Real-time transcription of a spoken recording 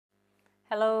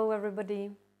Hello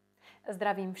everybody!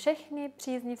 Zdravím všechny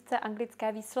příznivce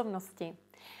anglické výslovnosti.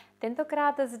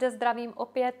 Tentokrát zde zdravím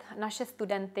opět naše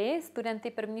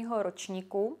studenty prvního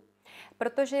ročníku,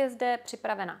 protože je zde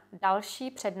připravena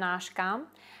další přednáška,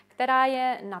 která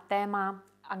je na téma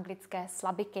anglické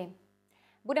slabiky.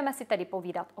 Budeme si tedy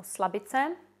povídat o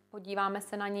slabice, podíváme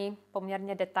se na ní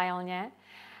poměrně detailně.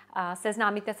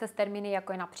 Seznámíte se s termíny,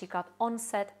 jako je například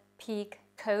onset, peak,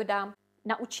 coda.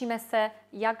 Naučíme se,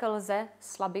 jak lze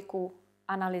slabiku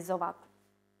analyzovat.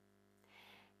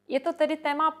 Je to tedy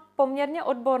téma poměrně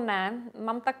odborné.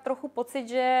 Mám tak trochu pocit,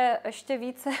 že je ještě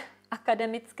více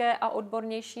akademické a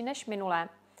odbornější než minulé.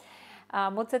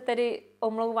 Moc se tedy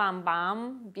omlouvám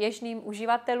vám, běžným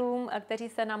uživatelům, kteří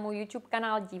se na můj YouTube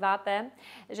kanál díváte,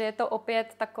 že je to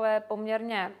opět takové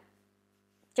poměrně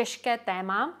těžké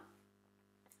téma,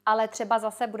 ale třeba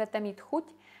zase budete mít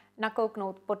chuť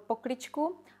nakouknout pod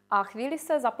pokličku a chvíli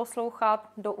se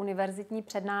zaposlouchat do univerzitní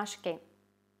přednášky.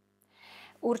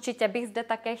 Určitě bych zde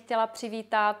také chtěla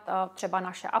přivítat třeba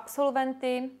naše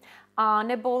absolventy a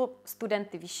nebo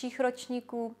studenty vyšších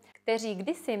ročníků, kteří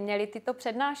kdysi měli tyto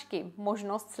přednášky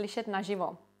možnost slyšet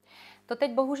naživo. To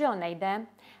teď bohužel nejde.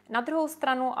 Na druhou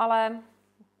stranu ale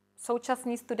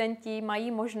současní studenti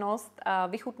mají možnost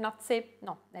vychutnat si,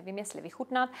 nevím jestli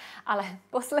vychutnat, ale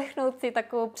poslechnout si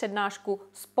takovou přednášku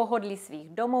z pohodlí svých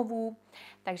domovů,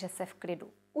 takže se v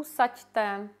klidu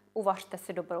usaďte, uvařte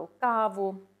si dobrou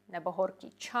kávu nebo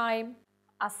horký čaj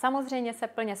a samozřejmě se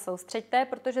plně soustřeďte,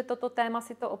 protože toto téma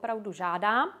si to opravdu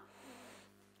žádá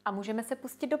a můžeme se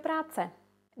pustit do práce.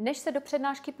 Než se do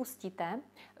přednášky pustíte,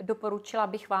 doporučila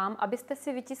bych vám, abyste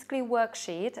si vytiskli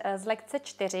worksheet z lekce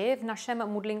 4 v našem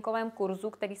moodlinkovém kurzu,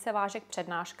 který se váže k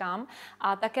přednáškám,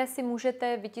 a také si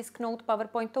můžete vytisknout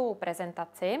PowerPointovou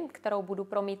prezentaci, kterou budu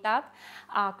promítat,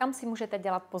 a kam si můžete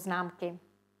dělat poznámky.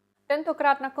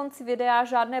 Tentokrát na konci videa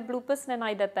žádné bloopers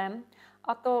nenajdete,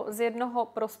 a to z jednoho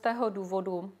prostého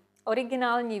důvodu.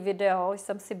 Originální video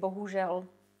jsem si bohužel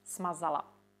smazala.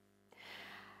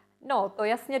 To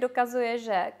jasně dokazuje,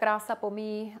 že krása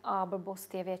pomíjí a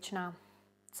blbost je věčná.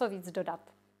 Co víc dodat?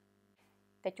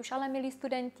 Teď už ale, milí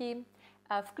studenti,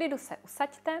 v klidu se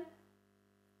usaďte,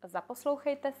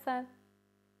 zaposlouchejte se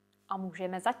a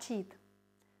můžeme začít.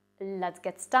 Let's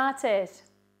get started!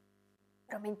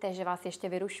 Promiňte, že vás ještě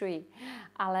vyrušuji,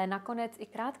 ale nakonec i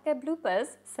krátké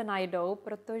bloopers se najdou,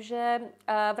 protože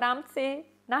v rámci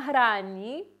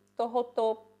nahrání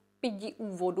tohoto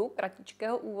úvodu,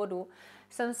 kratičkého úvodu,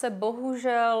 jsem se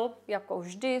bohužel, jako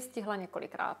vždy, stihla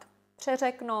několikrát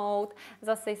přeřeknout.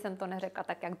 Zase jsem to neřekla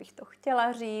tak, jak bych to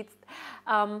chtěla říct.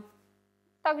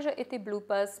 Takže i ty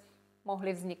bloopers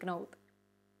mohly vzniknout.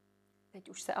 Teď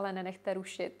už se ale nenechte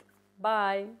rušit.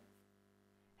 Bye!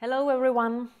 Hello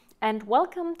everyone and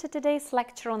welcome to today's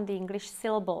lecture on the English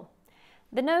syllable.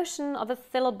 The notion of a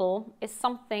syllable is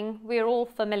something we are all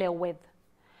familiar with.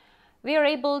 We are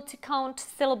able to count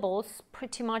syllables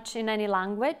pretty much in any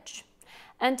language,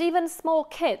 and even small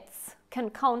kids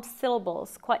can count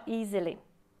syllables quite easily.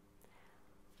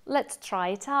 Let's try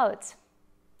it out.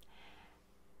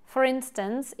 For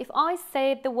instance, if I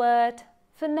say the word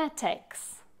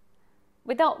phonetics,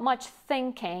 without much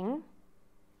thinking,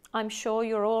 I'm sure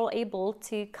you're all able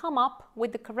to come up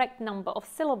with the correct number of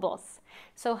syllables.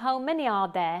 So how many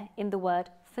are there in the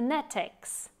word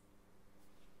phonetics?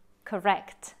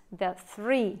 Correct, there are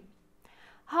 3.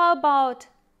 How about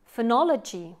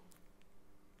phonology?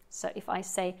 So if I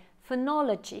say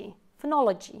phonology,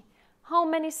 how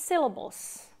many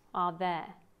syllables are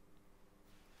there?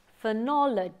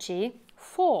 Phonology,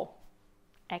 4.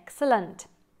 Excellent.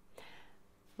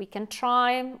 We can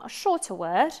try a shorter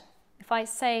word. If I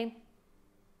say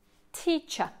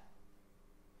teacher,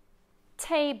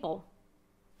 table,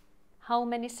 how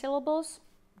many syllables?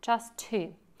 Just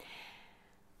 2.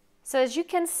 So as you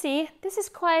can see, this is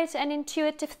quite an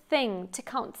intuitive thing to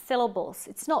count syllables.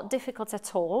 It's not difficult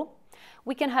at all.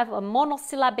 We can have a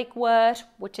monosyllabic word,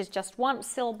 which is just 1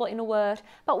 syllable in a word,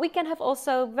 but we can have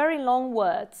also very long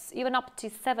words, even up to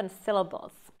 7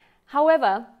 syllables.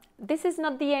 However, this is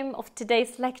not the aim of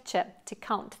today's lecture, to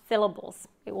count syllables.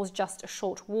 It was just a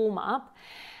short warm-up,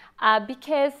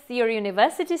 because you're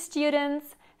university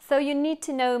students, so you need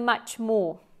to know much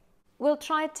more. We'll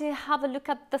try to have a look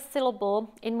at the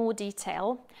syllable in more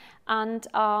detail, and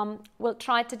we'll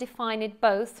try to define it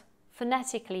both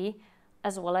phonetically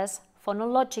as well as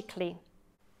phonologically.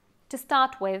 To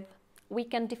start with, we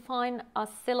can define a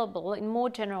syllable in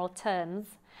more general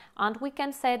terms, and we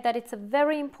can say that it's a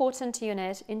very important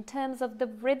unit in terms of the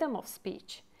rhythm of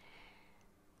speech.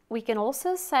 We can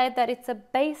also say that it's a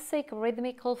basic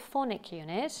rhythmical phonic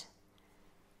unit.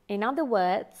 In other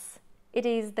words, it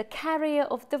is the carrier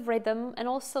of the rhythm and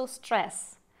also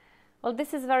stress. Well,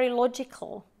 this is very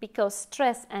logical because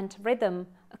stress and rhythm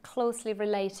are closely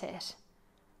related.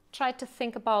 Try to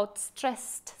think about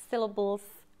stressed syllables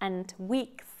and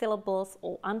weak syllables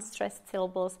or unstressed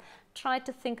syllables. Try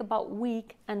to think about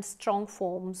weak and strong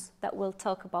forms that we'll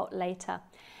talk about later.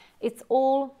 It's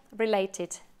all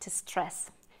related to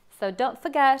stress. So don't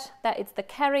forget that it's the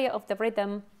carrier of the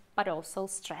rhythm, but also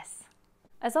stress.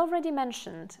 As already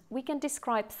mentioned, we can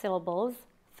describe syllables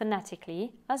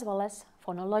phonetically as well as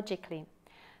phonologically.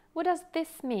 What does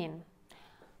this mean?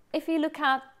 If you look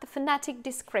at the phonetic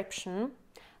description,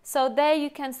 so there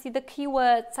you can see the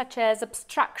keywords such as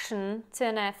abstraction to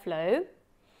an airflow,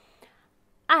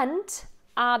 and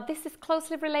this is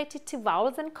closely related to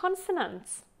vowels and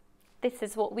consonants. This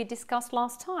is what we discussed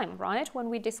last time, right?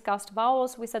 When we discussed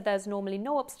vowels, we said there's normally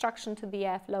no obstruction to the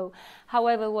airflow.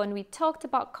 However, when we talked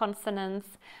about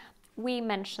consonants, we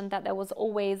mentioned that there was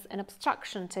always an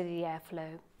obstruction to the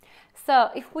airflow. So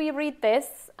if we read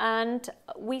this and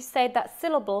we say that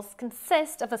syllables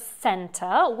consist of a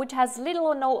center which has little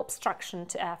or no obstruction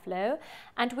to airflow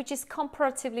and which is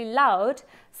comparatively loud.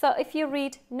 So if you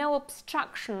read no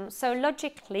obstruction, so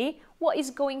logically, what is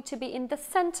going to be in the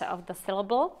center of the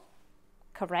syllable?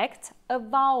 Correct, a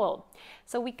vowel.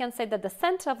 So we can say that the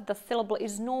center of the syllable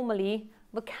is normally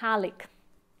vocalic.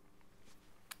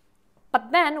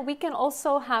 But then we can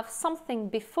also have something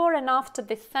before and after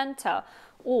the center,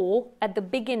 or at the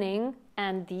beginning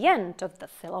and the end of the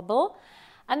syllable,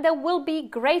 and there will be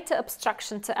greater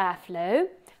obstruction to airflow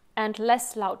and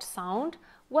less loud sound.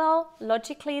 Well,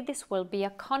 logically this will be a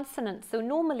consonant. So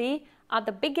normally at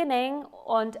the beginning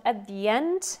and at the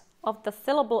end of the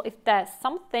syllable, if there's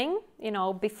something,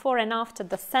 before and after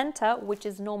the center, which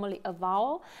is normally a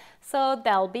vowel, so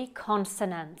there'll be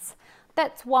consonants.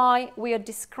 That's why we are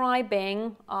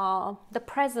describing the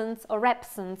presence or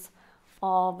absence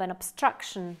of an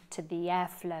obstruction to the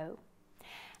airflow.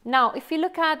 Now, if you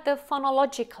look at the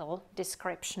phonological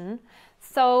description,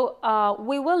 so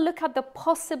we will look at the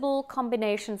possible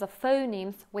combinations of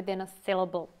phonemes within a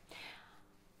syllable.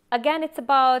 Again, it's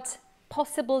about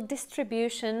possible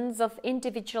distributions of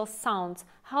individual sounds,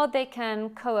 how they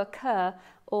can co-occur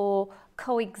or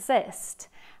coexist,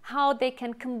 how they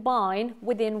can combine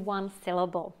within one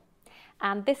syllable.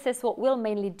 And this is what we'll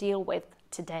mainly deal with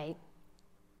today.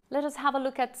 Let us have a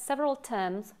look at several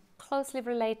terms closely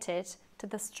related to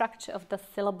the structure of the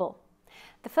syllable.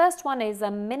 The first one is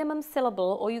a minimum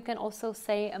syllable, or you can also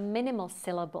say a minimal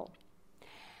syllable.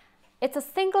 It's a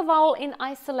single vowel in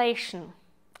isolation.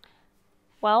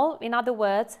 Well, in other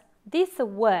words, these are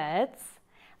words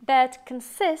that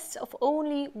consist of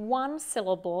only one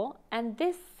syllable, and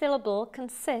this syllable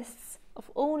consists of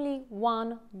only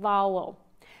one vowel.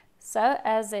 So,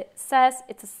 as it says,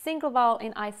 it's a single vowel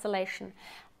in isolation.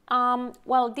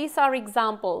 Well, these are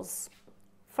examples.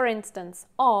 For instance,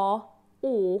 or,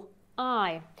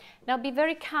 I. Now be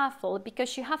very careful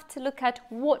because you have to look at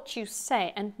what you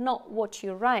say and not what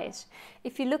you write.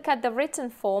 If you look at the written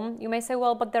form, you may say,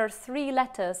 well, but there are three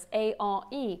letters, A, R,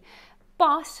 E.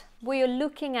 But we are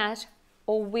looking at,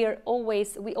 or we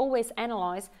always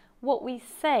analyze what we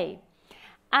say.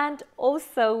 And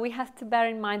also we have to bear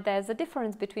in mind there's a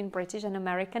difference between British and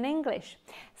American English.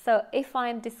 So if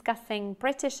I'm discussing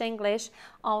British English,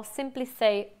 I'll simply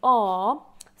say R.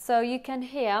 So you can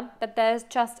hear that there's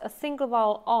just a single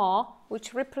vowel R,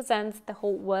 which represents the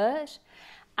whole word,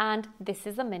 and this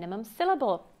is a minimum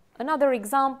syllable. Another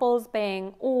examples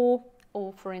being or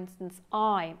for instance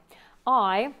I.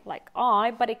 I, like I,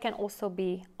 but it can also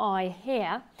be I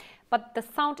here, but the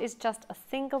sound is just a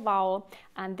single vowel,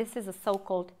 and this is a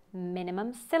so-called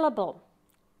minimum syllable.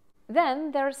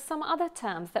 Then there are some other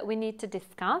terms that we need to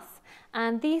discuss,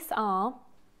 and these are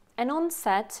an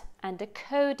onset and a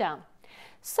coda.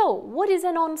 So, what is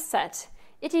an onset?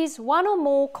 It is one or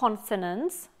more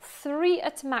consonants, 3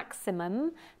 at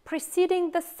maximum,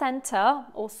 preceding the center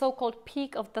or so-called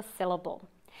peak of the syllable.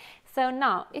 So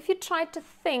now, if you try to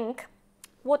think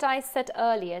what I said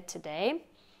earlier today,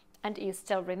 and you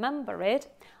still remember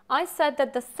it, I said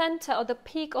that the center or the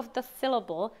peak of the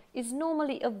syllable is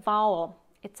normally a vowel.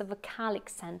 It's a vocalic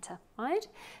center, right?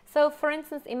 So, for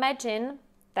instance, imagine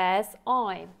there's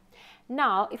I.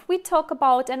 Now, if we talk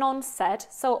about an onset,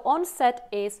 so onset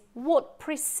is what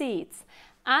precedes.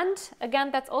 And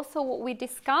again, that's also what we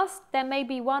discussed. There may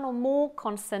be one or more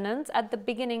consonants at the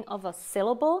beginning of a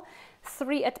syllable,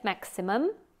 3 at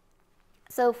maximum.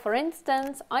 So, for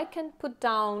instance, I can put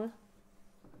down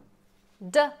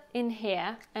D in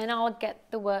here and I'll get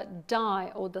the word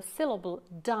die or the syllable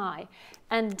die.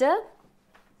 And D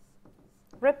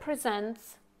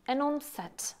represents an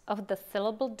onset of the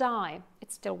syllable die.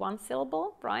 It's still one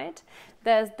syllable, right?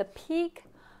 There's the peak,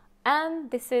 and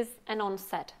this is an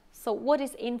onset. So what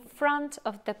is in front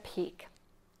of the peak?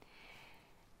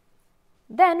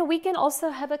 Then we can also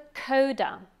have a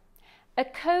coda. A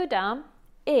coda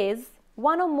is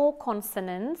one or more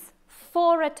consonants,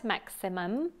 4 at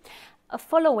maximum,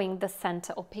 following the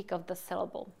center or peak of the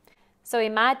syllable. So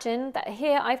imagine that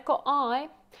here I've got I,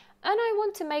 and I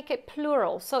want to make it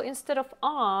plural. So instead of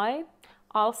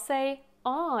I'll say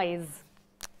eyes,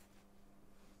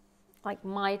 like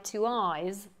my 2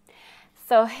 eyes.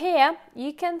 So here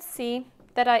you can see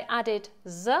that I added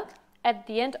z at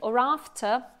the end or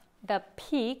after the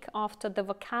peak, after the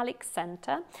vocalic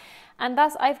center, and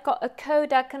thus I've got a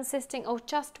coda consisting of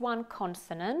just one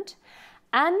consonant,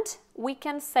 and we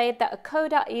can say that a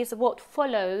coda is what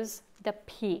follows the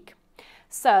peak.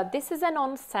 So this is an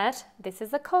onset, this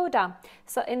is a coda.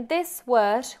 So in this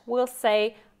word we'll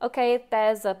say, okay,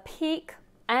 there's a peak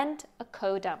and a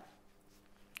coda.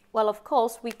 Well, of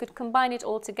course, we could combine it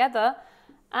all together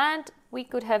and we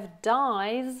could have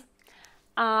dies,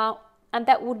 and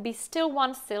that would be still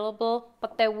one syllable,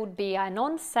 but there would be an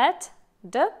onset,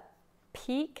 d,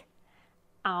 peak,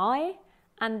 I,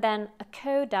 and then a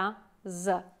coda,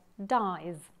 z,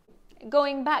 dies.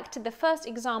 Going back to the first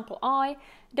example, I,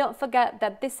 don't forget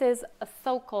that this is a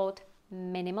so-called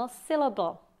minimal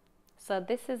syllable. So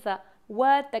this is a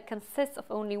word that consists of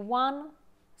only one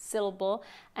syllable,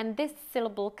 and this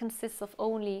syllable consists of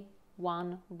only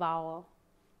one vowel.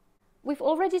 We've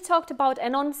already talked about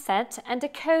an onset and a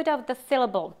coda of the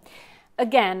syllable.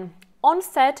 Again,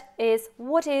 onset is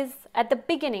what is at the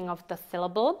beginning of the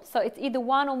syllable. So it's either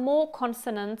one or more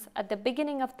consonants at the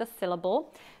beginning of the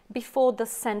syllable before the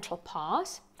central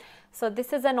part. So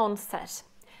this is an onset.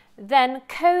 Then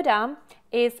coda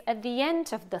is at the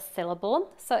end of the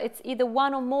syllable. So it's either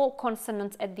one or more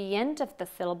consonants at the end of the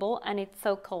syllable, and it's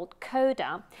so-called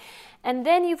coda. And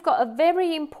then you've got a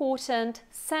very important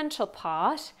central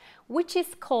part, which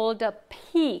is called a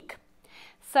peak.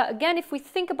 So again, if we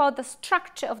think about the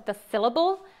structure of the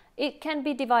syllable, it can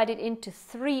be divided into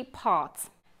 3 parts.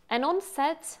 An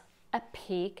onset, a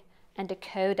peak, and a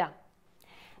coda.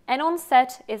 An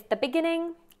onset is the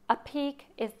beginning, a peak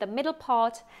is the middle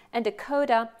part, and a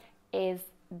coda is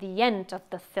the end of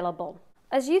the syllable.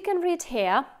 As you can read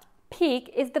here,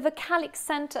 peak is the vocalic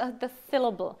center of the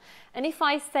syllable. And if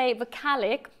I say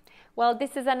vocalic, well,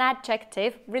 this is an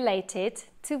adjective related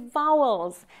to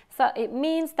vowels. So it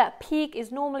means that peak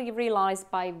is normally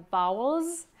realized by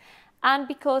vowels. And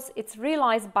because it's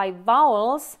realized by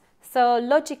vowels, so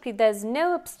logically there's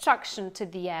no obstruction to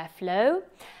the airflow.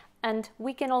 And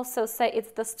we can also say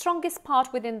it's the strongest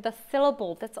part within the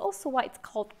syllable. That's also why it's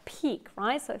called peak,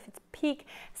 right? So if it's peak,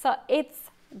 so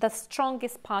it's the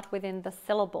strongest part within the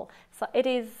syllable. So it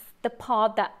is the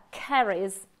part that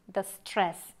carries the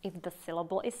stress if the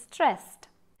syllable is stressed.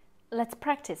 Let's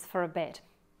practice for a bit.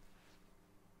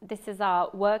 This is our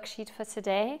worksheet for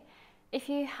today. If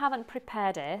you haven't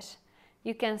prepared it,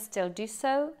 you can still do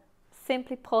so.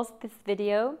 Simply pause this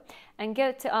video and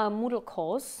go to our Moodle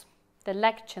course, the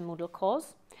lecture Moodle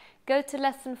course. Go to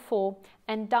lesson 4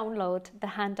 and download the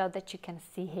handout that you can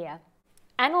see here.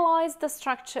 Analyze the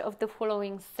structure of the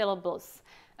following syllables.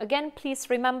 Again, please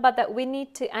remember that we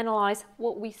need to analyze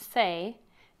what we say,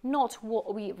 not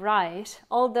what we write,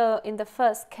 although in the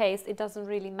first case it doesn't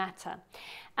really matter.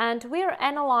 And we're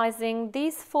analyzing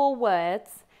these 4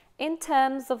 words in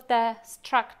terms of their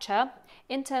structure,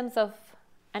 in terms of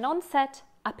an onset,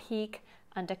 a peak,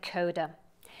 and a coda.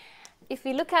 If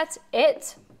we look at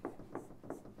it,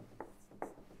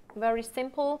 very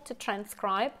simple to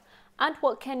transcribe. And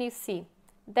what can you see?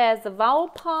 There's a vowel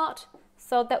part,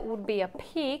 so that would be a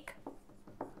peak,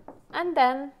 and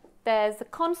then there's a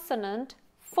consonant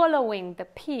following the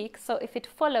peak. So if it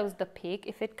follows the peak,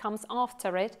 if it comes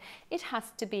after it, it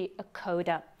has to be a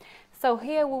coda. So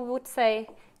here we would say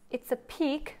it's a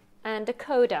peak and a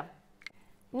coda.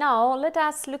 Now let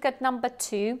us look at number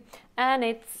 2, and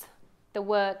it's the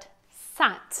word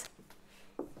sat.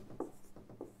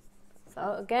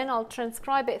 So again, I'll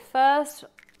transcribe it first,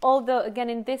 although again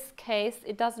in this case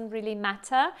it doesn't really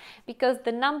matter because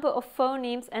the number of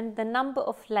phonemes and the number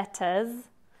of letters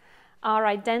are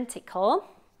identical,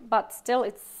 but still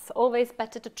it's always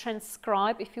better to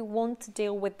transcribe if you want to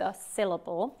deal with the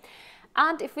syllable.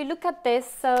 And if we look at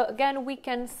this, so again we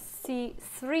can see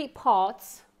 3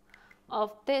 parts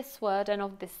of this word and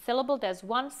of this syllable. There's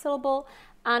one syllable,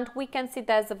 and we can see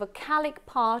there's a vocalic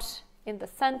part in the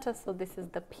center, so this is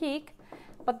the peak.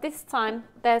 But this time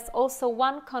there's also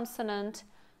one consonant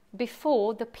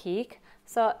before the peak,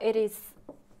 so it is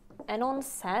an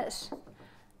onset.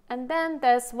 And then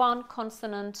there's one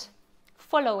consonant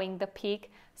following the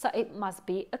peak, so it must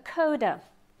be a coda.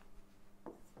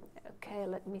 Okay,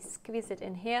 let me squeeze it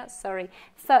in here, sorry.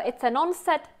 So it's an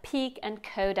onset, peak and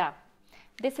coda.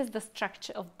 This is the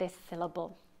structure of this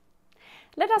syllable.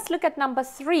 Let us look at number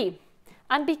 3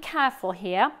 and be careful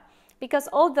here, because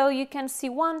although you can see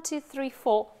 1, 2, 3,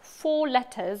 4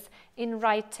 letters in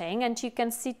writing, and you can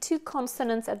see 2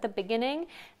 consonants at the beginning,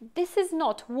 this is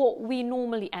not what we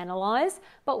normally analyze,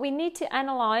 but we need to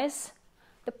analyze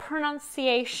the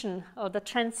pronunciation or the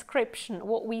transcription,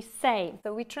 what we say.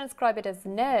 So we transcribe it as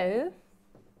no.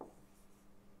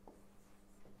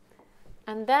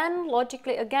 And then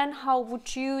logically again, how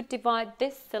would you divide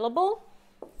this syllable?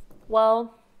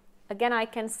 Well, again I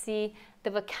can see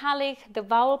the vocalic, the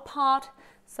vowel part.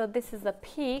 So this is a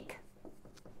peak.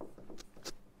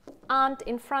 And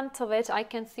in front of it I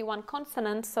can see 1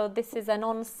 consonant, so this is an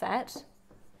onset.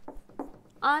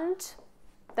 And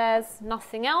there's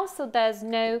nothing else, so there's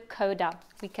no coda.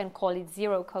 We can call it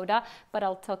 0 coda, but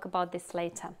I'll talk about this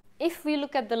later. If we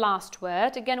look at the last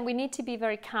word, again, we need to be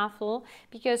very careful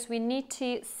because we need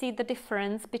to see the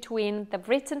difference between the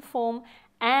written form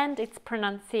and its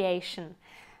pronunciation.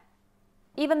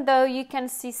 Even though you can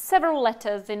see several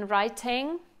letters in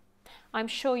writing, I'm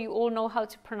sure you all know how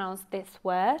to pronounce this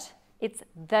word. It's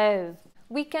though.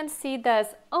 We can see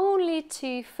there's only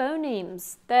 2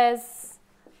 phonemes. There's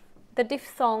the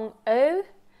diphthong O,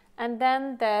 and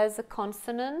then there's a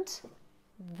consonant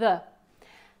the.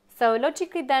 So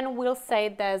logically then we'll say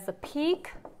there's a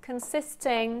peak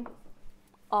consisting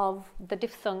of the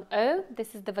diphthong O.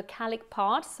 This is the vocalic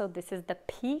part, so this is the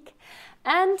peak.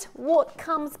 And what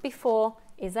comes before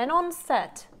is an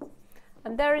onset.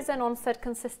 And there is an onset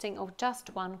consisting of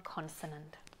just 1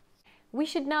 consonant. We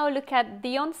should now look at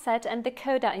the onset and the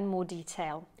coda in more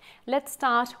detail. Let's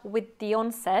start with the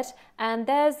onset, and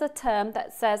there's a term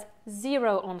that says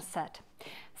 0 onset.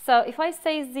 So if I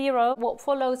say 0, what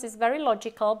follows is very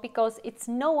logical because it's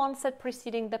no onset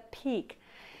preceding the peak.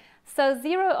 So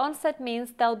 0 onset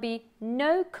means there'll be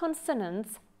no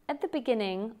consonants at the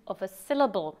beginning of a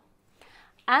syllable.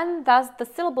 And thus the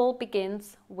syllable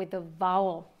begins with a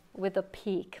vowel, with a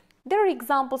peak. There are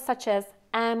examples such as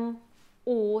am,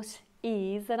 ought,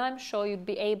 is, and I'm sure you'd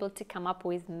be able to come up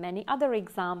with many other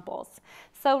examples.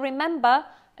 So remember,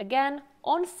 again,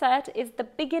 onset is the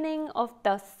beginning of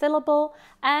the syllable,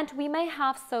 and we may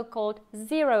have so-called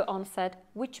 0 onset,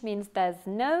 which means there's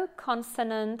no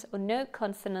consonant or no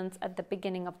consonants at the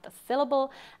beginning of the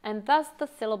syllable, and thus the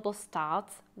syllable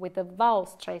starts with a vowel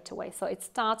straight away. So it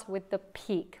starts with the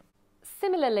peak.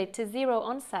 Similarly to 0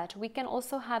 onset, we can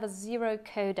also have a 0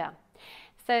 coda.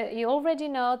 So you already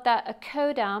know that a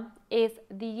coda is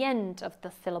the end of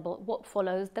the syllable, what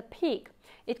follows the peak.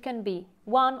 It can be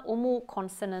 1 or more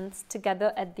consonants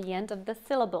together at the end of the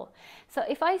syllable. So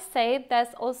if I say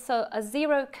there's also a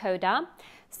 0 coda,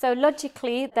 so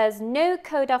logically there's no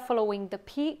coda following the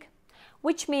peak,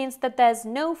 which means that there's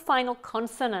no final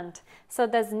consonant. So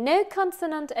there's no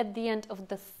consonant at the end of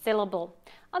the syllable.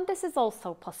 And this is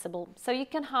also possible. So you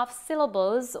can have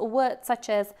syllables or words such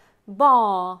as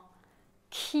bar,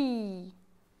 key,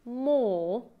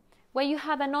 more, where you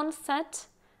have an onset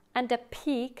and a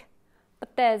peak,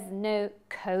 but there's no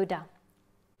coda.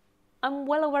 I'm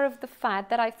well aware of the fact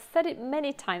that I've said it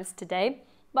many times today,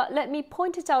 but let me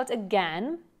point it out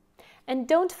again. And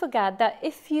don't forget that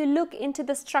if you look into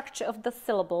the structure of the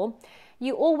syllable,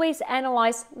 you always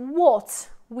analyze what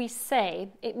we say.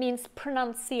 It means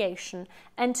pronunciation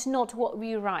and not what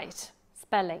we write,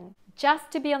 spelling.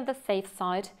 Just to be on the safe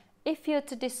side, if you're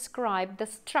to describe the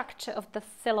structure of the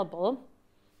syllable,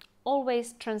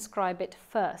 always transcribe it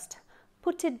first.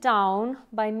 Put it down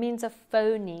by means of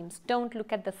phonemes. Don't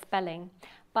look at the spelling,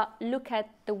 but look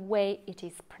at the way it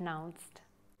is pronounced.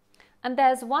 And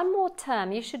there's one more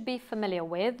term you should be familiar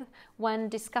with when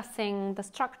discussing the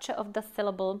structure of the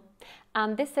syllable,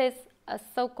 and this is a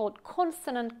so-called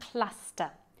consonant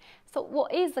cluster. So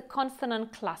what is a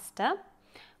consonant cluster?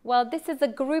 Well, this is a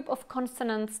group of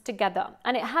consonants together,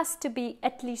 and it has to be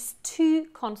at least 2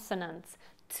 consonants,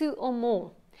 2 or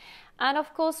more. And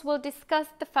of course, we'll discuss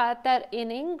the fact that in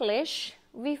English,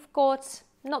 we've got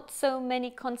not so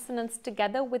many consonants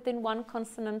together within one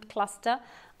consonant cluster,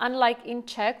 unlike in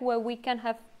Czech, where we can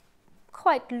have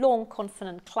quite long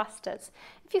consonant clusters.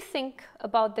 If you think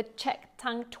about the Czech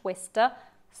tongue twister,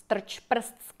 strč,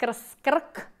 prst, skrs,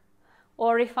 skrk,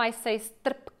 or if I say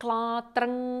strp, kla,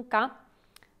 trnka,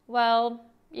 well,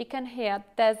 you can hear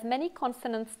there's many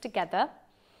consonants together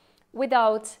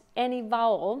without any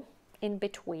vowel in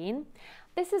between.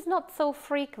 This is not so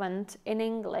frequent in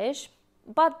English,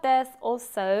 but there's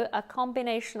also a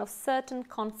combination of certain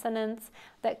consonants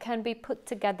that can be put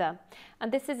together.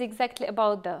 And this is exactly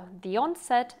about the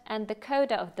onset and the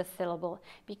coda of the syllable,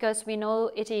 because we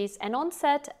know it is an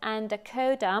onset and a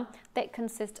coda that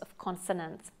consists of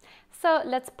consonants. So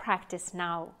let's practice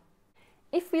now.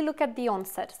 If we look at the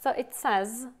onset, so it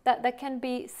says that there can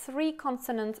be 3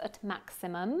 consonants at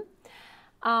maximum.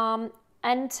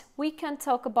 And we can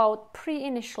talk about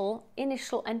pre-initial,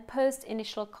 initial and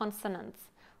post-initial consonants.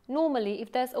 Normally,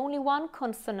 if there's only one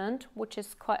consonant, which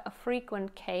is quite a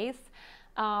frequent case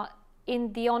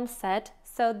in the onset,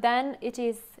 so then it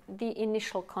is the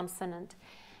initial consonant.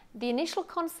 The initial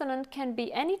consonant can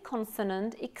be any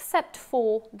consonant except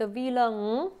for the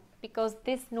ng, because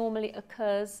this normally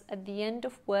occurs at the end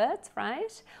of words,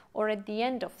 right? Or at the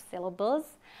end of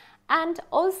syllables. And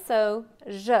also,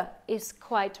 je is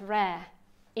quite rare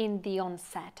in the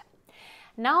onset.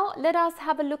 Now, let us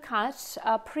have a look at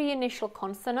a pre-initial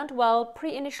consonant. Well,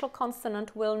 pre-initial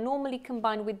consonant will normally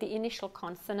combine with the initial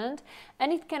consonant,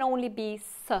 and it can only be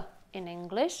s in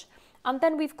English. And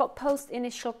then we've got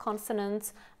post-initial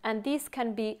consonants, and these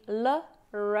can be l,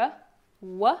 r,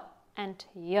 w, and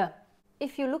y.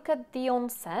 If you look at the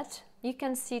onset, you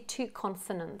can see 2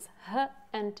 consonants, h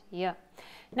and y.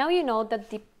 Now you know that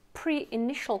the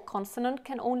pre-initial consonant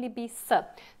can only be s.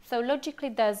 So logically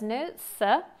there's no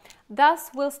s. Thus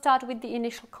we'll start with the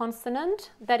initial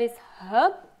consonant, that is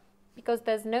h, because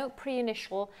there's no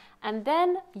pre-initial, and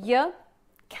then y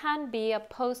can be a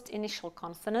post-initial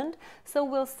consonant. So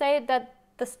we'll say that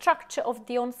the structure of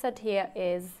the onset here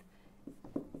is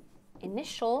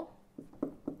initial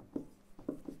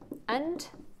and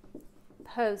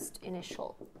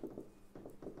post-initial.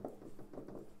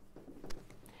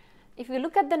 If we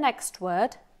look at the next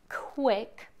word,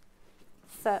 quick,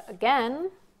 so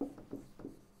again,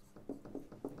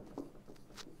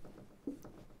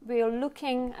 we are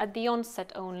looking at the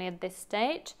onset only at this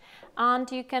stage,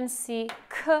 and you can see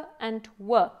k and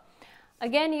w.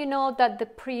 Again, you know that the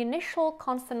pre-initial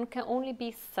consonant can only be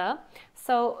s.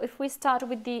 So if we start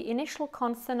with the initial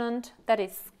consonant, that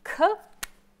is k,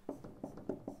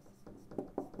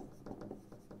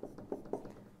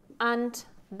 and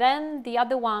then the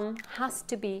other one has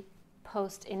to be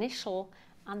post-initial,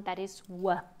 and that is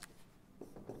w.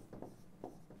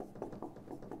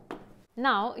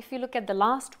 Now, if you look at the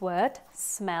last word,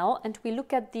 smell, and we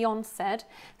look at the onset,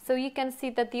 so you can see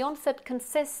that the onset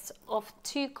consists of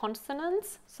 2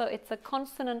 consonants. So it's a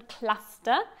consonant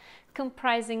cluster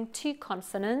comprising 2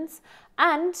 consonants.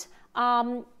 And,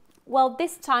 well,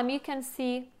 this time you can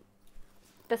see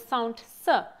the sound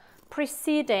s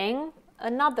preceding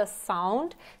another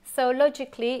sound. So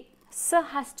logically, s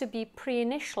has to be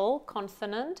pre-initial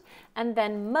consonant, and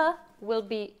then m will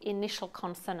be initial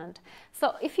consonant.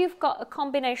 So if you've got a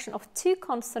combination of 2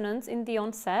 consonants in the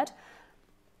onset,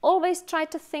 always try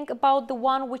to think about the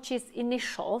one which is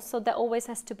initial. So that always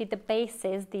has to be the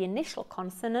basis, the initial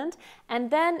consonant, and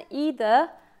then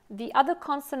either the other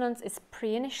consonant is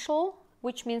pre-initial,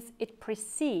 which means it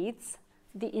precedes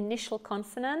the initial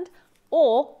consonant,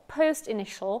 or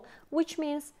post-initial, which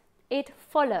means it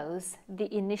follows the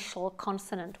initial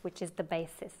consonant, which is the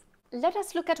basis. Let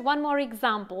us look at one more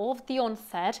example of the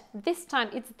onset. This time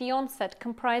it's the onset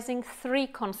comprising 3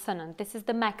 consonants. This is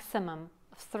the maximum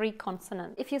of 3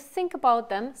 consonants. If you think about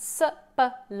them, s, p,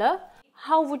 l,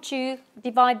 how would you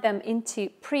divide them into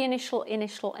pre-initial,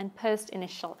 initial, and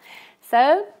post-initial?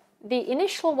 So the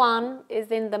initial one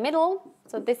is in the middle,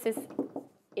 so this is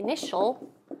initial.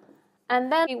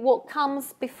 And then what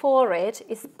comes before it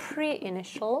is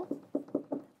pre-initial,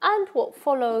 and what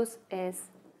follows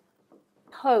is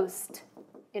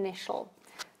post-initial.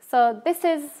 So this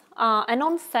is an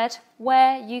onset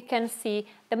where you can see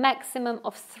the maximum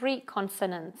of 3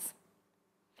 consonants.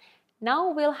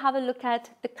 Now we'll have a look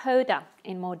at the coda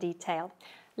in more detail.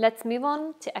 Let's move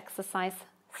on to exercise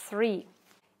 3.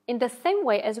 In the same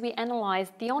way as we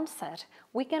analyze the onset,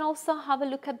 we can also have a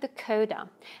look at the coda,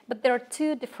 but there are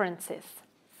 2 differences.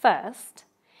 First,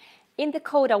 in the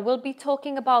coda we'll be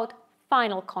talking about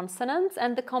final consonants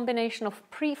and the combination of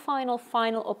pre-final,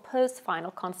 final or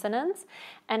post-final consonants.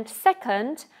 And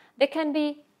second, there can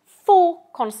be 4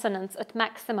 consonants at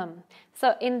maximum.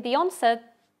 So in the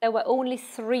onset there were only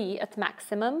 3 at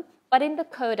maximum, but in the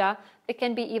coda there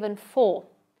can be even 4.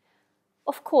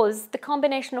 Of course, the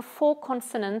combination of 4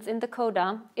 consonants in the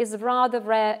coda is rather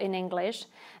rare in English.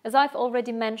 As I've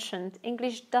already mentioned,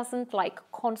 English doesn't like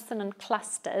consonant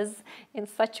clusters in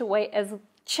such a way as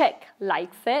Czech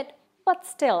likes it, but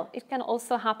still, it can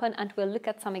also happen, and we'll look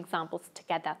at some examples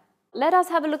together. Let us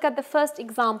have a look at the first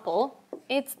example.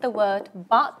 It's the word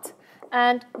but,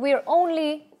 and we're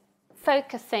only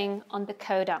focusing on the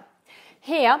coda.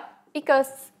 Here,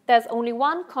 because there's only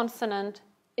one consonant,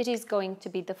 it is going to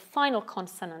be the final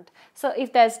consonant. So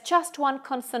if there's just one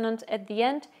consonant at the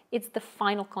end, it's the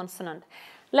final consonant.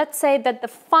 Let's say that the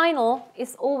final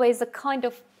is always a kind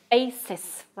of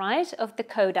basis, right, of the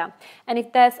coda. And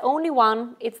if there's only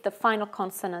one, it's the final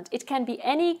consonant. It can be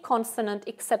any consonant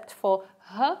except for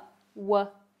h, w,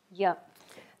 y.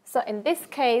 So in this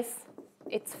case,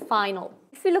 it's final.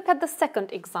 If we look at the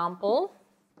second example,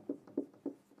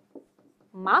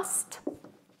 must,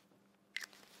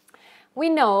 we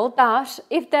know that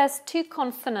if there's two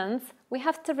consonants, we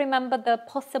have to remember the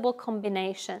possible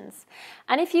combinations.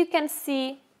 And if you can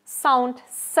see sound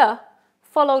s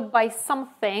followed by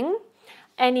something,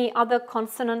 any other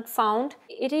consonant sound,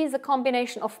 it is a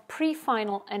combination of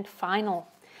pre-final and final.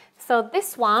 So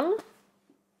this one,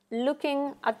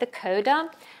 looking at the coda,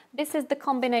 this is the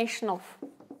combination of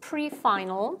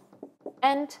pre-final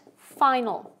and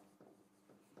final.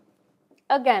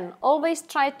 Again, always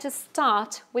try to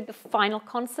start with the final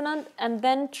consonant and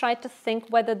then try to think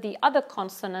whether the other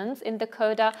consonants in the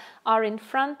coda are in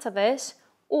front of it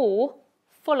or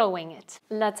following it.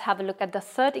 Let's have a look at the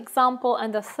third example,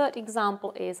 and the third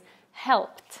example is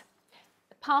helped.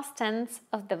 The past tense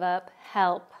of the verb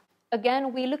help.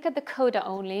 Again, we look at the coda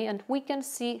only and we can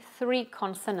see three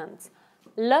consonants.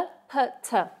 L, P,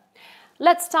 T.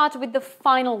 Let's start with the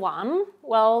final one.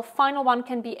 Well, final one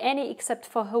can be any except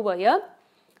for h,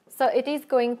 so it is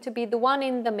going to be the one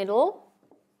in the middle.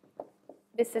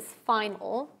 This is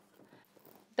final.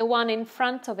 The one in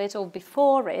front of it or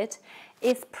before it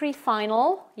is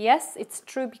pre-final. Yes, it's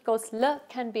true because L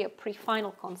can be a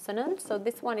pre-final consonant, so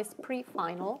this one is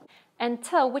pre-final. And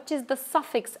T, which is the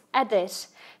suffix added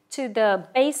to the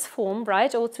base form,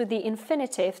 right, or to the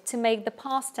infinitive to make the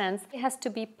past tense, it has to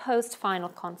be post-final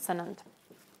consonant.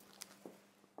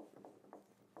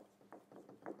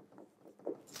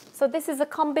 So this is a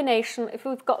combination, if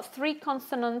we've got three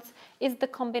consonants, is the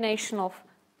combination of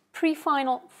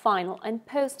pre-final, final, and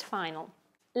post-final.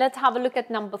 Let's have a look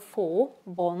at number 4,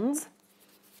 bonds.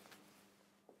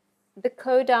 The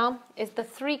coda is the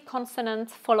three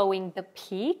consonants following the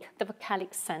peak, the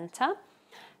vocalic center.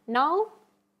 Now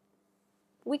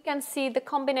we can see the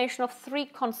combination of three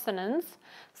consonants.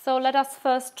 So let us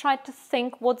first try to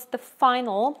think what's the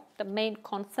final, the main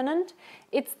consonant.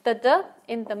 It's the D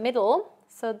in the middle,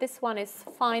 so this one is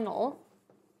final.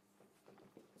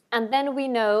 And then we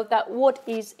know that what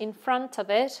is in front of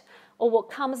it, or what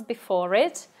comes before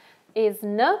it, is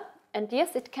N. And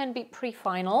yes, it can be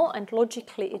pre-final, and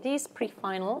logically it is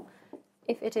pre-final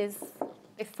if it is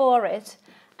before it.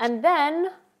 And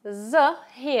then Z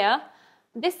here,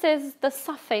 this is the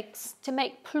suffix to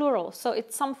make plural. So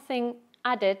it's something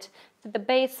added to the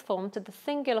base form, to the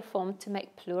singular form to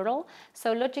make plural.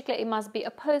 So logically it must be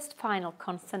a post-final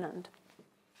consonant.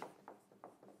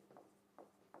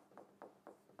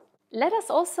 Let us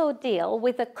also deal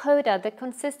with a coda that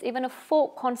consists even of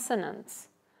 4 consonants.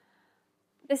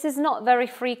 This is not very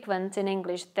frequent in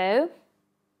English though,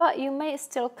 but you may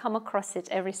still come across it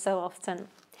every so often.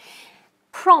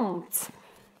 Prompt.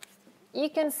 You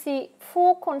can see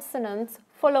 4 consonants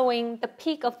following the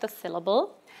peak of the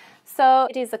syllable. So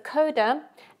it is a coda,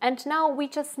 and now we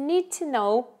just need to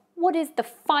know what is the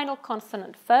final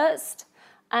consonant first,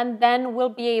 and then we'll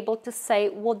be able to say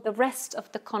what the rest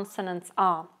of the consonants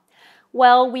are.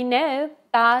 Well, we know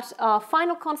that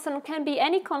final consonant can be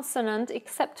any consonant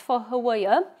except for h,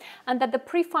 and that the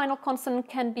pre-final consonant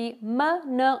can be m,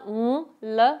 n, n,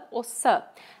 l, or s.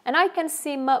 And I can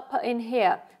see m, p in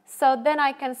here. So then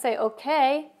I can say,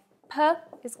 okay, p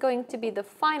is going to be the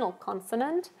final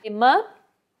consonant, m,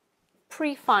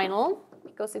 pre-final,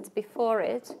 because it's before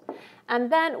it. And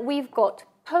then we've got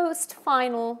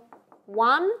post-final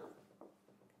 1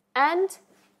 and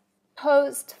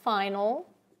post-final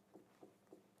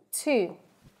 2.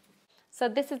 So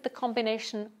this is the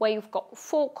combination where you've got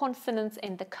 4 consonants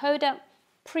in the coda,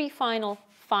 pre-final,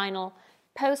 final,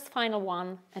 post-final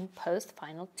 1 and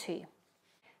post-final 2.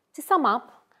 To sum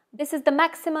up, this is the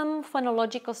maximum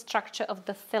phonological structure of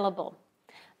the syllable.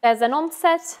 There's an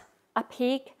onset, a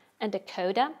peak and a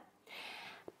coda.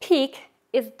 Peak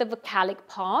is the vocalic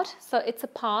part, so it's a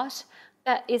part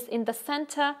that is in the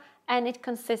center and it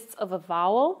consists of a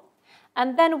vowel.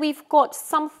 And then we've got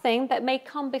something that may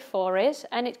come before it,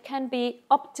 and it can be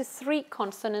up to 3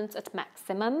 consonants at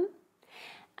maximum.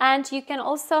 And you can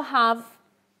also have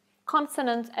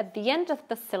consonants at the end of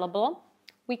the syllable.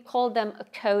 We call them a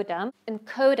coda. And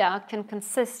coda can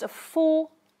consist of 4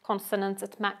 consonants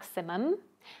at maximum,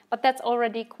 but that's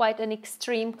already quite an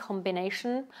extreme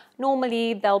combination.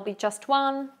 Normally there'll be just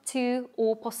 1, 2,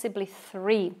 or possibly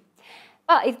 3.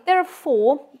 But if there are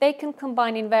 4, they can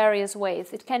combine in various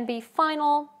ways. It can be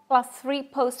final plus 3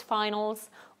 post-finals,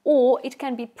 or it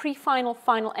can be pre-final,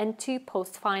 final, and 2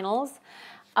 post-finals,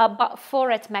 but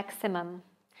 4 at maximum.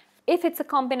 If it's a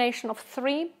combination of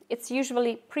 3, it's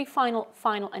usually pre-final,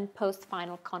 final, and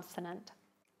post-final consonant.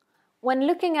 When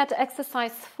looking at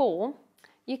exercise 4,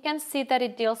 you can see that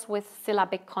it deals with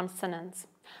syllabic consonants.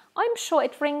 I'm sure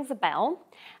it rings a bell,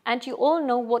 and you all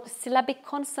know what syllabic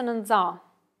consonants are.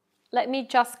 Let me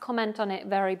just comment on it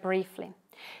very briefly.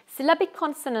 Syllabic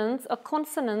consonants are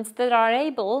consonants that are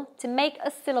able to make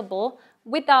a syllable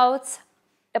without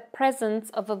the presence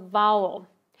of a vowel.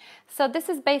 So this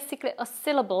is basically a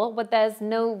syllable where there's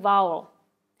no vowel.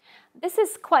 This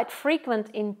is quite frequent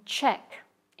in Czech,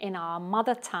 in our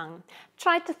mother tongue.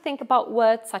 Try to think about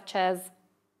words such as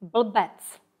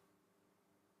blbec,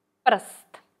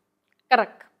 prst,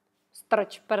 krk,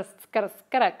 strč, prst, skrz,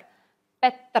 krk,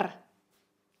 Petr,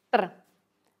 tr.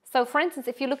 So for instance,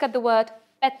 if you look at the word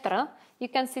Petr, you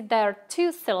can see there are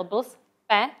 2 syllables,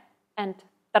 pe and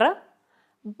tr,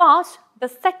 but the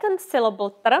second syllable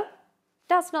tr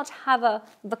does not have a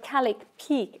vocalic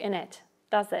peak in it,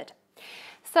 does it?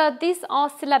 So these are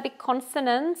syllabic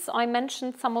consonants. I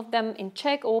mentioned some of them in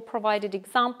Czech or provided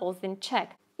examples in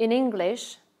Czech. In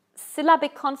English,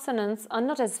 syllabic consonants are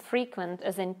not as frequent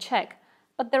as in Czech,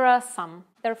 but there are some.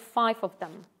 There are 5 of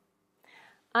them.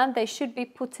 And they should be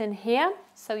put in here,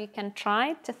 so you can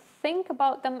try to think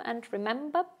about them and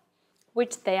remember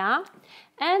which they are.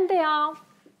 And they are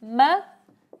m,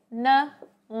 n,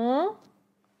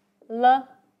 l,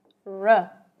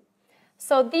 r.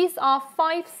 So these are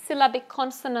 5 syllabic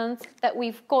consonants that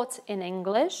we've got in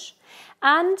English.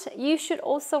 And you should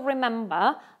also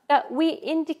remember that we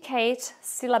indicate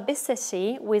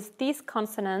syllabicity with these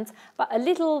consonants by a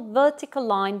little vertical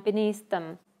line beneath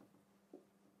them.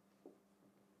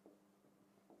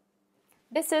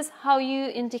 This is how you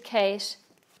indicate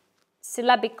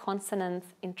syllabic consonants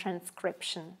in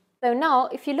transcription. So now,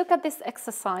 if you look at this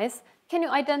exercise, can you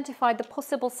identify the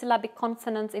possible syllabic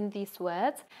consonants in these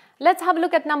words? Let's have a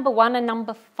look at number 1 and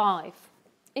number 5.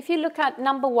 If you look at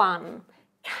number 1,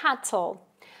 cattle.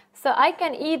 So I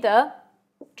can either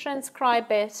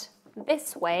transcribe it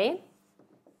this way,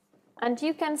 and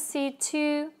you can see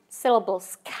 2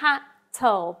 syllables,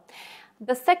 cattle.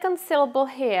 The second syllable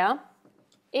here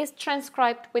is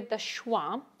transcribed with the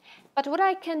schwa. But what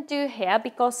I can do here,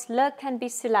 because l can be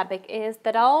syllabic, is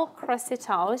that I'll cross it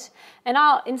out and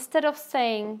instead of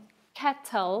saying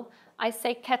kettle, I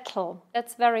say kettle.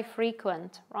 That's very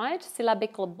frequent, right?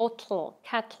 Syllabical bottle,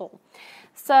 kettle.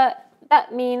 So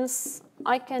that means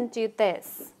I can do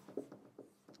this.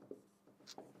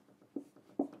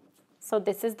 So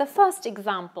this is the first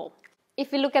example.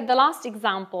 If we look at the last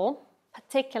example,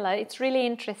 particular, it's really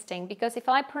interesting because if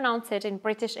I pronounce it in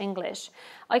British English,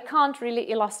 I can't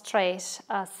really illustrate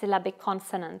a syllabic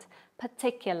consonant,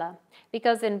 particular,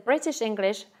 because in British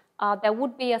English there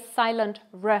would be a silent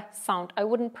r sound. I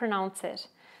wouldn't pronounce it.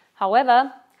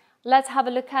 However, let's have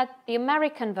a look at the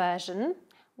American version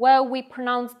where we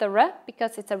pronounce the r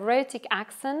because it's a rhotic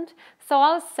accent. So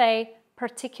I'll say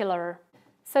particular.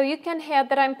 So you can hear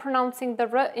that I'm pronouncing the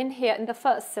r in here in the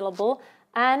first syllable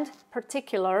and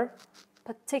particular,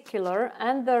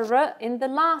 and the r in the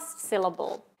last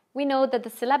syllable. We know that the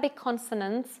syllabic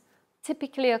consonants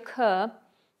typically occur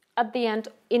at the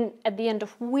end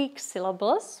of weak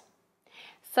syllables.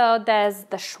 So there's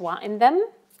the schwa in them.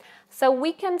 So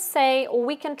we can say, or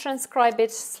we can transcribe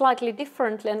it slightly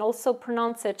differently and also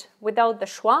pronounce it without the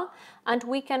schwa, and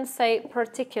we can say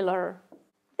particular.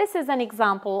 This is an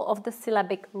example of the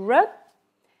syllabic r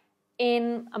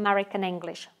in American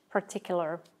English,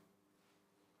 particular.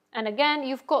 And again,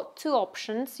 you've got 2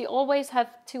 options. You always have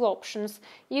 2 options.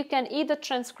 You can either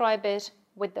transcribe it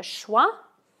with the schwa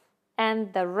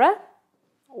and the r,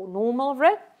 or normal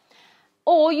r,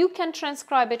 or you can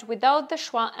transcribe it without the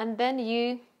schwa and then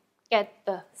you get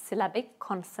the syllabic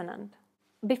consonant.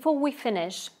 Before we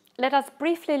finish, let us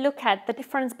briefly look at the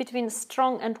difference between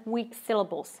strong and weak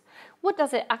syllables. What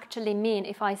does it actually mean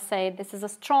if I say this is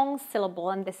a strong syllable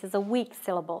and this is a weak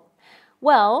syllable?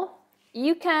 Well,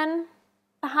 you can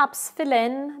perhaps fill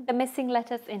in the missing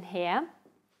letters in here.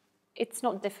 It's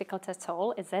not difficult at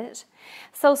all, is it?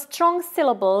 So strong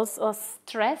syllables are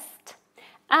stressed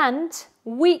and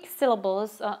weak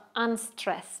syllables are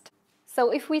unstressed.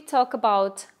 So if we talk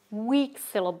about weak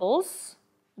syllables,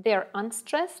 they're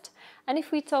unstressed, and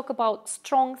if we talk about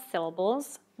strong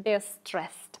syllables, they're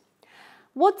stressed.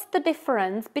 What's the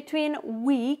difference between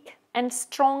weak and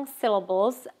strong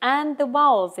syllables and the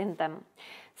vowels in them?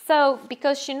 So,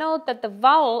 because you know that the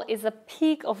vowel is a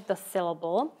peak of the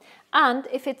syllable, and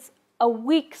if it's a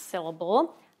weak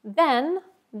syllable, then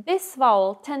this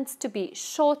vowel tends to be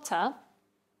shorter,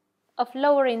 of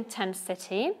lower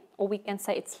intensity, or we can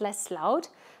say it's less loud,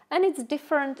 and it's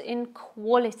different in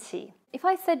quality. If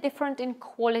I say different in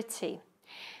quality,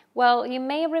 well, you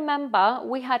may remember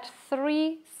we had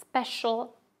 3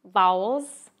 special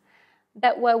vowels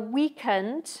that were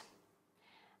weakened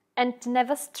and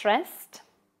never stressed.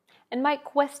 And my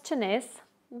question is,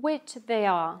 which they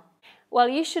are? Well,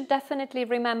 you should definitely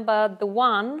remember the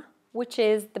one which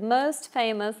is the most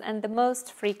famous and the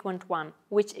most frequent one.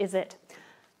 Which is it?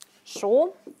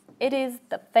 Sure, it is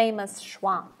the famous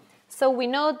schwa. So we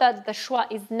know that the schwa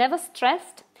is never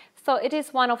stressed, so it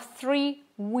is one of 3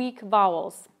 weak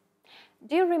vowels.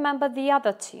 Do you remember the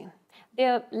other 2?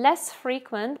 They're less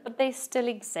frequent, but they still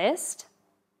exist.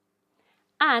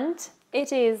 And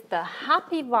it is the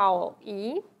happy vowel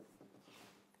E,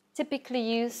 typically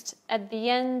used at the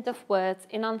end of words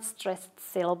in unstressed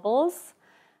syllables,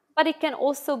 but it can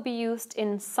also be used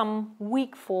in some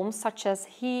weak forms such as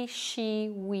he,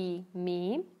 she, we,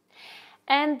 me.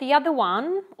 And the other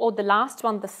one, or the last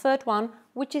one, the third one,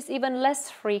 which is even less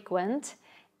frequent,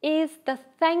 is the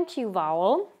thank you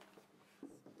vowel,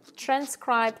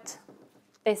 transcribed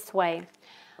this way.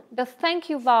 The thank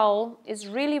you vowel is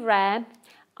really rare,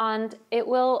 and it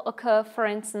will occur, for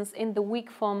instance, in the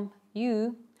weak form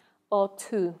you or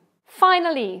to.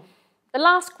 Finally, the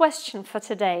last question for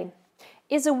today.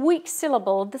 Is a weak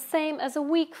syllable the same as a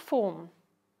weak form?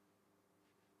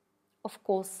 Of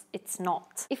course, it's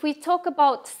not. If we talk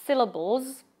about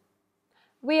syllables,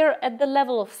 we're at the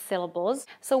level of syllables.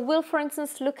 So we'll, for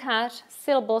instance, look at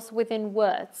syllables within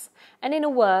words. And in a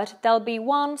word, there'll be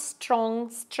one strong,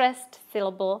 stressed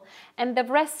syllable, and the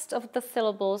rest of the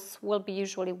syllables will be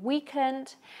usually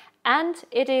weakened, and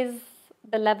it is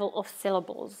the level of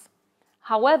syllables.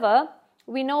 However,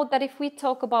 we know that if we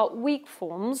talk about weak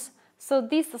forms, so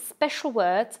these are special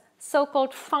words,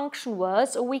 so-called function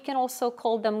words, or we can also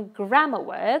call them grammar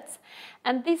words,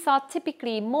 and these are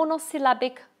typically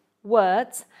monosyllabic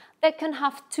words that can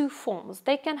have 2 forms.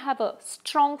 They can have a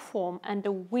strong form and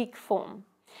a weak form.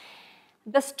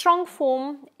 The strong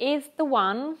form is the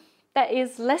one that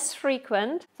is less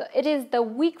frequent, so it is the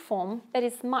weak form that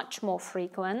is much more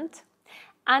frequent.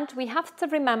 And we have to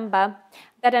remember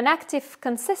that an active,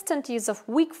 consistent use of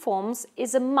weak forms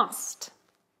is a must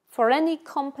for any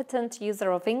competent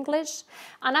user of English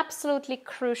and absolutely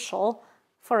crucial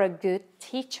for a good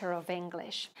teacher of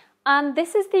English. And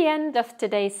this is the end of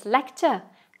today's lecture.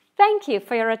 Thank you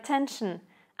for your attention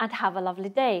and have a lovely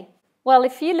day. Well,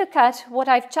 if you look at what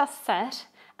I've just said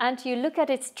and you look at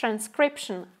its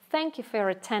transcription, thank you for your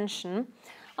attention,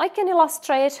 I can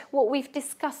illustrate what we've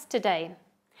discussed today.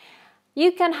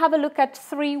 You can have a look at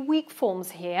 3 weak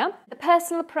forms here. The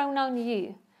personal pronoun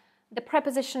you, the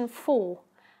preposition for,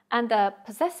 and the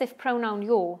possessive pronoun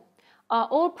your are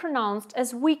all pronounced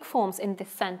as weak forms in this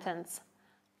sentence.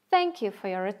 Thank you for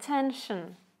your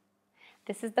attention.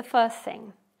 This is the first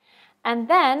thing. And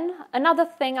then another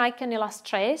thing I can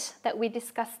illustrate that we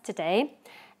discussed today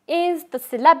is the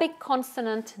syllabic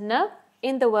consonant n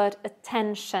in the word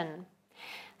attention.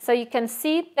 So you can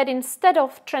see that instead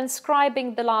of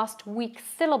transcribing the last weak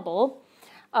syllable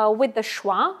with the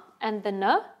schwa and the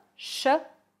n, sh,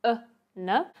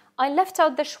 n, I left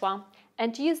out the schwa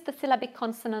and used the syllabic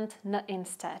consonant n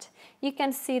instead. You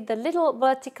can see the little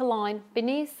vertical line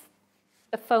beneath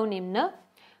the phoneme n,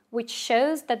 which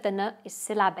shows that the n is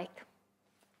syllabic.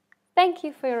 Thank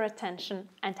you for your attention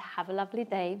and have a lovely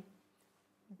day.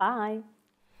 Bye.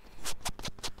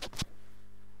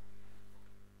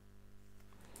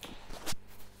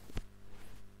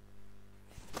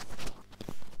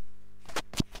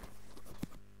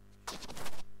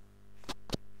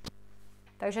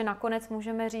 Takže nakonec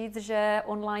můžeme říct, že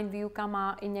online výuka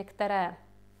má i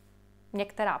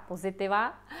některá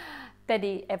pozitiva.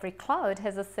 Tedy every cloud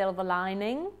has a silver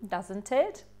lining, doesn't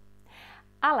it?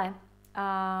 Ale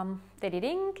tedy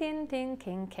ding, king, ding,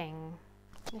 king, king.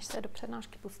 Než se do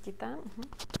přednášky pustíte.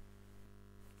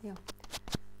 Jo.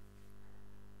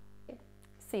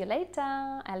 See you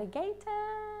later,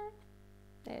 alligator.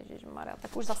 Ježišmarja,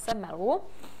 tak už zase melu.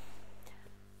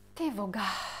 Ty voga,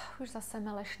 už zase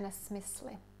meleš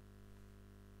nesmysly.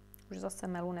 Už zase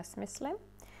melu nesmysly.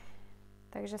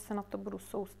 Takže se na to budu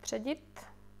soustředit.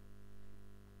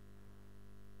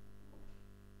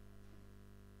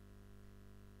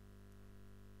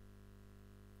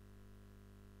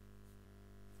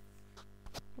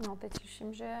 No, teď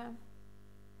slyším, že je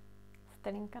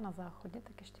Stelinka na záchodě,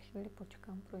 tak ještě chvíli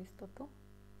počkám pro jistotu.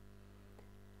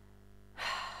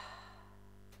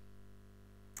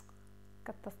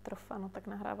 Katastrofa, no tak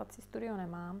nahrávací studio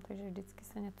nemám, takže vždycky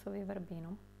se něco vyvrbí,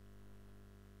 no.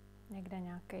 Někde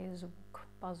nějaký zvuk,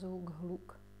 pazuk,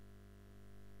 hluk.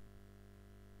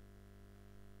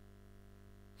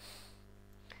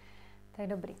 Tak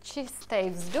dobrý, čistý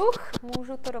vzduch,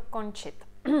 můžu to dokončit.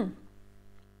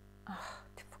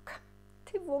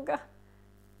 Ty voga,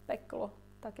 peklo.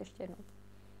 Tak ještě jednou.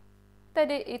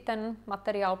 Tedy i ten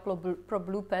materiál pro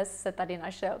bloopers se tady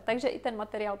našel. Takže i ten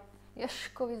materiál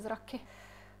Ježkovi zraky.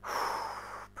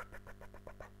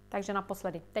 Takže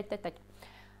naposledy. Teď.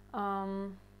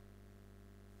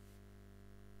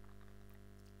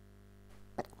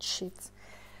 Prčic.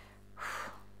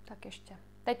 Tak ještě.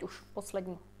 Teď už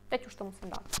poslední. Teď už to musím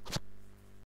dát.